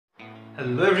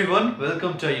Hello everyone,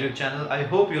 welcome to YouTube channel. I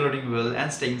hope you are doing well and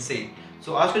staying safe.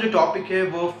 सो आज का जो topic है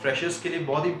वो freshers के लिए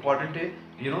बहुत इंपॉर्टेंट है,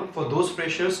 for those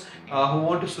freshers who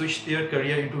want to switch their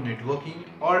career into networking,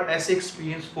 और ऐसे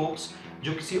एक्सपीरियंस फोक्स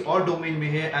जो किसी और डोमेन में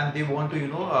है and they want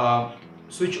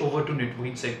to switch over to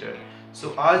networking sector.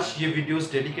 सो आज ये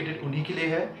वीडियोस डेडिकेटेड उन्हीं के लिए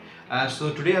है। So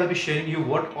today I will be sharing you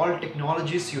what all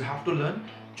technologies you have to learn,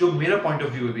 जो मेरा पॉइंट ऑफ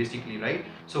व्यू है basically, right?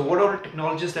 So what are the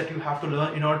technologies that you have to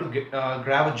learn in order to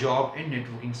grab a job in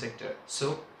networking sector? So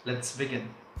let's begin.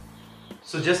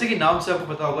 So जैसे कि नाम से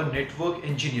आपको पता होगा, network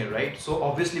engineer, right? So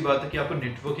obviously बात है कि आपको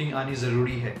नेटवर्किंग आनी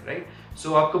ज़रूरी है, राइट?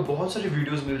 सो आपको बहुत सारे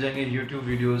वीडियोस मिल जाएंगे, यूट्यूब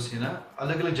वीडियोस, है ना,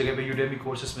 अलग अलग जगह पे यूडेमी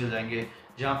कोर्सेस मिल जाएंगे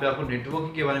जहाँ पे आपको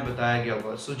नेटवर्किंग के बारे में बताया गया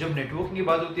होगा। सो जब नेटवर्किंग की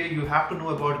बात होती है, you have to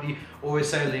know about the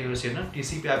OSI layers, है ना,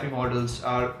 TCP/IP models,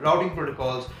 routing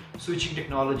protocols, switching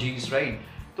technologies, right?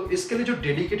 तो इसके लिए जो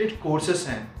डेडिकेटेड कोर्सेस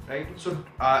हैं, राइट? सो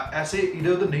ऐसे इधर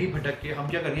उधर नहीं भटक के हम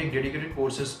क्या करेंगे, डेडिकेटेड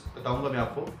कोर्सेस बताऊंगा मैं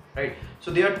आपको, right?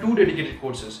 So they are 2 dedicated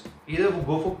courses, इधर वो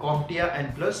go for COMPTIA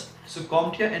N+। So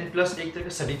COMPTIA N+ एक तरह का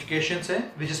सर्टिफिकेशंस है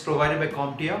which is provided by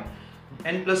COMPTIA।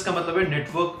 N+ का मतलब है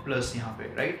नेटवर्क प्लस यहाँ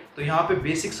पे, राइट? तो यहाँ पे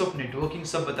बेसिक्स ऑफ नेटवर्किंग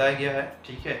सब बताया गया है,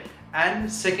 ठीक है? And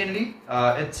secondly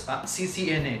it's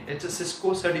CCNA, it's a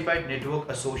Cisco certified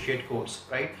network associate course,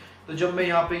 right? तो जब मैं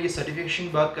यहाँ पे ये सर्टिफिकेशन की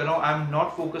बात कर रहा हूँ, I am not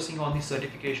focusing on the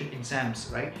certification exams,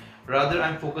 right? Rather I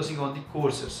am focusing on the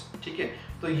courses, ठीक है?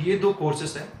 तो ये 2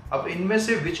 कोर्सेस हैं। अब इनमें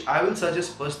से विच I will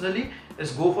suggest personally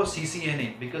is go for CCNA,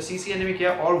 because CCNA में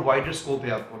क्या और वाइडर स्कोप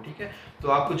है आपको, ठीक है? तो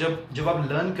आपको जब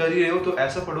आप लर्न कर ही रहे हो तो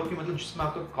ऐसा पढ़ो कि मतलब जिसमें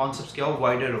आपका कॉन्सेप्ट क्या हो,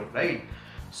 वाइडर हो, राइट?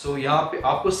 सो यहाँ पे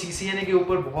आपको CCNA के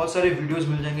ऊपर बहुत सारे वीडियोज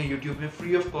मिल जाएंगे यूट्यूब में,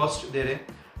 फ्री ऑफ कॉस्ट दे रहे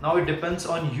हैं। Now it depends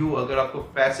on you, अगर आपको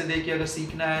पैसे दे के अगर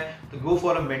सीखना है तो गो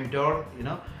फॉर अ मेंटोर,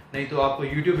 नहीं तो आपको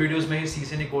यूट्यूब वीडियोस में ही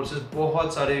CCNA कोर्सेज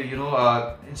बहुत सारे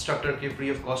इंस्ट्रक्टर के फ्री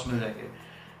ऑफ कॉस्ट मिल जाएंगे।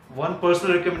 One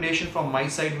personal recommendation from my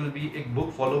side will be, एक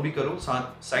बुक फॉलो भी करो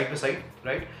साइड बाय साइड,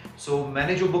 राइट? सो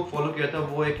मैंने जो बुक फॉलो किया था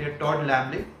वो एक है टॉड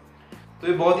लैमले। तो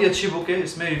ये बहुत ही अच्छी बुक है।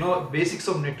 इसमें बेसिक्स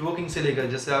ऑफ नेटवर्किंग से लेकर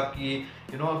जैसे आपकी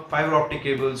fibre optic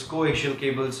cables, coaxial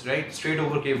cables, right, straight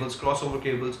over cables, cross over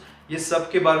cables, ये सब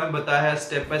के बारे में बताया है,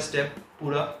 स्टेप बाय स्टेप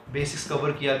पूरा बेसिक्स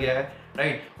कवर किया गया है,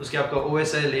 राइट? उसके आपका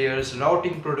OSI layers,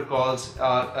 routing protocols,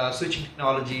 switching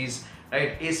technologies,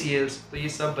 right, ACLs, तो ये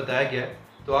सब बताया गया है।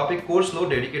 तो आप एक कोर्स लो,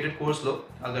 डेडिकेटेड कोर्स लो,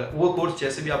 अगर वो कोर्स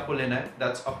जैसे भी आपको लेना है,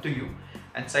 that's up to you.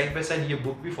 And side by side ये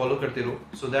बुक भी फॉलो करते रहो,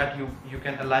 so that you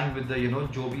can align with the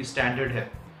जो भी स्टैंडर्ड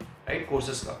है, राइट,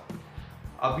 कोर्सेज का।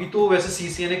 अभी तो वैसे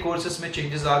CCNA कोर्सेज में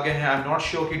चेंजेस आ गए हैं। आई एम नॉट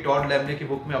श्योर कि टॉड लैमले की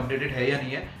बुक में अपडेटेड है या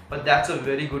नहीं है, but that's a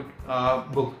very good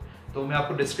book. तो मैं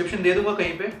आपको डिस्क्रिप्शन दे दूंगा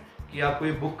कहीं पे कि आपको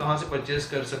ये बुक कहाँ से परचेज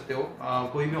कर सकते हो।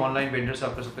 कोई भी ऑनलाइन वेंडर से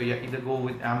आप कर सकते हो, या इधर गो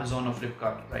विद Amazon और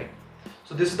Flipkart, right?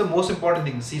 So this is the most important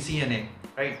thing, CCNA,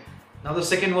 right? Now the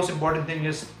second most important thing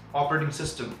is operating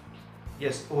system,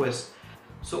 yes, OS।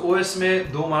 So OS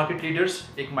में 2 मार्केट लीडर्स,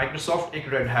 एक माइक्रोसॉफ्ट,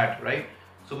 एक रेड हैट, राइट?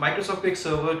 सो Microsoft का एक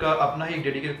server का अपना ही एक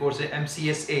dedicated course है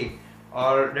MCSA,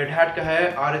 और रेड हैट का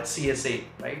है RHCSA,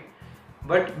 राइट?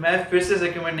 बट मैं फिर से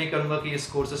रिकमेंड नहीं करूंगा कि इस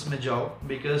कोर्सेस में जाओ,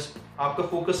 बिकॉज आपका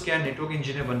फोकस क्या है, नेटवर्क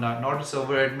इंजीनियर बनना, नॉट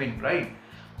सर्वर एडमिन, राइट?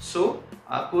 सो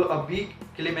आपको अभी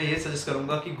के लिए मैं ये सजेस्ट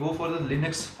करूंगा कि go for the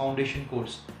Linux foundation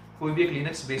course. कोई भी एक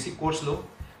लिनक्स बेसिक कोर्स लो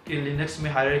कि लिनक्स में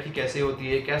हायरार्की कैसे होती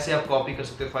है, कैसे आप कॉपी कर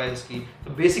सकते हो फाइल्स की।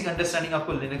 तो बेसिक अंडरस्टैंडिंग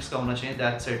आपको लिनक्स का होना चाहिए,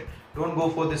 that's it. Don't go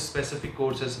for this specific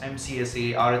courses MCSA,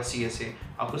 RHCSA।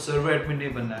 आपको सर्वर एडमिन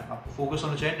नहीं बनना है, आपको फोकस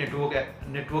होना चाहिए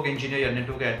नेटवर्क इंजीनियर या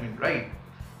network admin, right?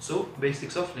 So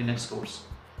basics of Linux course.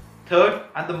 Third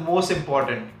and the most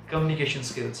important, communication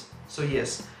skills. So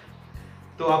yes,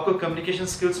 तो आपको कम्युनिकेशन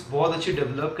स्किल्स बहुत अच्छी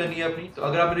डेवलप करनी है अपनी। तो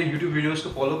अगर आप मेरे यूट्यूब वीडियोस को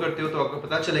फॉलो करते हो तो आपको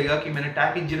पता चलेगा कि मैंने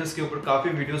टैक इंजीनियर्स के ऊपर काफ़ी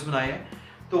वीडियोस बनाए हैं।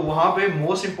 तो वहाँ पे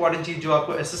मोस्ट इंपॉर्टेंट चीज़ जो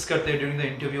आपको असेस करते हैं during the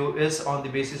interview is on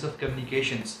the basis of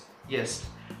communications, yes.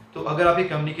 तो अगर आपकी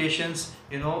कम्युनिकेशंस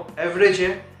एवरेज है,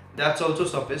 दैट्स ऑल्सो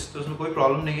सफिस, तो उसमें कोई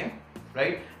प्रॉब्लम नहीं है,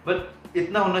 राइट? बट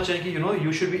इतना होना चाहिए कि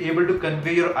you should be able to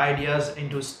convey your ideas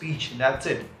into speech, that's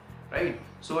it, right?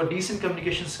 So a decent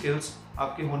communication skills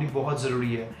आपकी होनी बहुत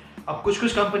ज़रूरी है। अब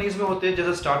कुछ कंपनीज में होते हैं,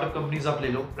 जैसे स्टार्टअप कंपनीज आप ले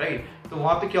लो, राइट? तो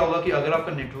वहाँ पे क्या होगा कि अगर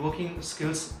आपका नेटवर्किंग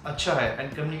स्किल्स अच्छा है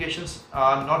and communications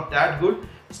are not that good,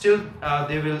 still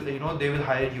they will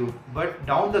hire you. But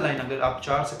down the line अगर आप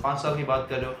 4 से 5 साल की बात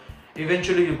कर रहे हो,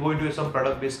 eventually you go into some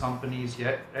product based companies,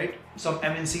 yeah, right, some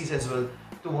MNCs as well,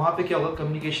 तो वहाँ पे क्या होगा,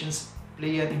 communications play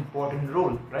an important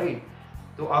role, right?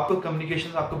 तो आपको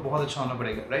communications आपको बहुत अच्छा होना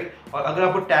पड़ेगा, right? और अगर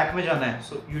आपको टैक में जाना है,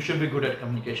 so you should be good at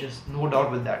communications, no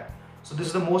doubt with that. So this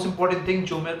is the most important thing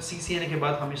जो मैं CCNA के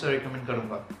बाद हमेशा recommend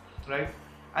करूँगा, right?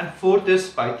 And fourth is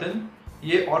Python।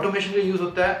 ये automation के लिए यूज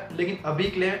होता है, लेकिन अभी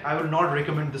के लिए I will not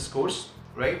recommend this course,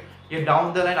 right? ये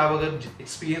डाउन द लाइन आप अगर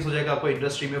एक्सपीरियंस हो जाएगा, आपको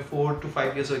इंडस्ट्री में 4 to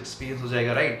 5 years एक्सपीरियंस हो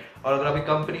जाएगा, राइट। और अगर आपकी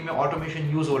कंपनी में ऑटोमेशन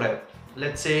यूज हो रहा है,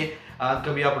 लेट्स से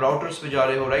कभी आप राउटर्स पे जा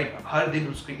रहे हो, राइट, हर दिन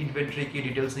उसकी इन्वेंट्री की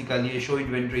डिटेल्स निकालिए, शो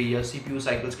इन्वेंट्री या सीपीयू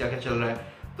साइकिल्स क्या क्या चल रहा है,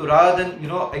 तो rather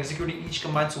than executing each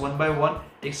commands one by one,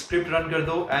 एक स्क्रिप्ट रन कर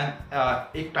दो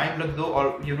एंड एक टाइम रख दो, और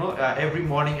एवरी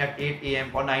मॉर्निंग एट 8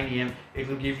 AM और 9 AM it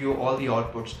will give you all the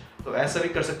outputs. तो ऐसा भी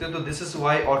कर सकते हो। तो this is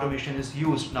why automation is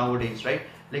used nowadays, right.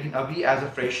 लेकिन अभी एज अ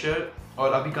फ्रेशर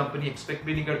और अभी कंपनी एक्सपेक्ट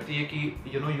भी नहीं करती है कि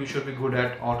you should be good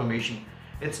at automation.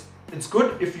 It's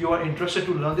good if you are interested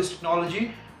to learn this technology,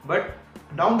 but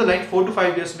down the line 4 to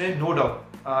 5 years में नो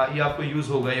डाउट ये आपको यूज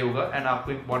होगा ही होगा एंड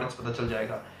आपको इंपॉर्टेंस पता चल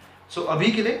जाएगा। सो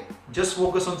अभी के लिए just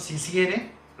focus on CCNA,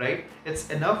 right,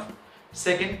 it's enough.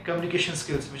 Second, communication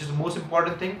skills which is the most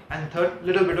important thing, and third,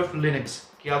 little bit of Linux,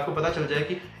 कि आपको पता चल जाए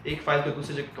कि एक फाइल को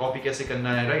दूसरी जगह कॉपी कैसे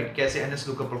करना है, राइट, कैसे NS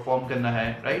लुकअप परफॉर्म करना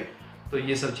है, राइट। तो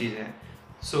ये सब चीज़ें हैं।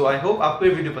 सो आई होप आपको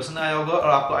ये वीडियो पसंद आया होगा और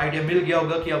आपको आइडिया मिल गया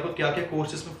होगा कि आपको क्या क्या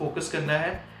कोर्सेज में फोकस करना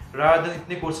है, रादर देन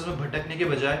इतने कोर्सेज में भटकने के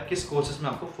बजाय किस कोर्सेज में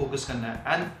आपको फोकस करना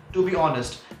है। And to be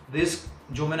honest, this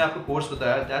जो मैंने आपको कोर्स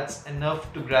बताया, that's enough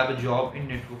to grab a job in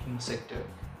networking sector,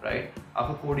 right.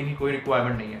 आपको कोडिंग की कोई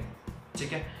रिक्वायरमेंट नहीं है,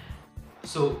 ठीक है।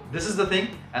 So this is the thing.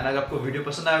 And अगर आपको वीडियो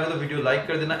पसंद आएगा तो वीडियो लाइक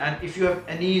कर देना, and if you have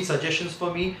any suggestions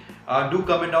for me do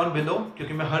comment down below,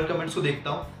 क्योंकि मैं हर कमेंट्स को देखता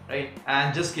हूँ, right.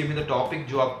 And just give me the topic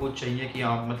जो आपको चाहिए कि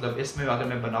हाँ मतलब इसमें अगर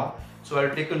मैं बनाऊँ, सो I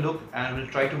will take a look and will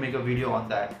try to make a video on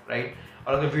that, right.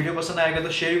 और अगर वीडियो पसंद आएगा तो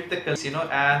share with the calls,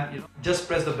 and just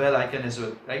press the bell icon as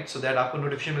well, right, so that आपको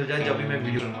notification मिल जाए जब भी मैं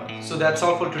वीडियो बनाऊँ। So that's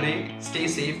all for today. Stay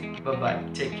safe, bye bye,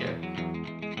 take care.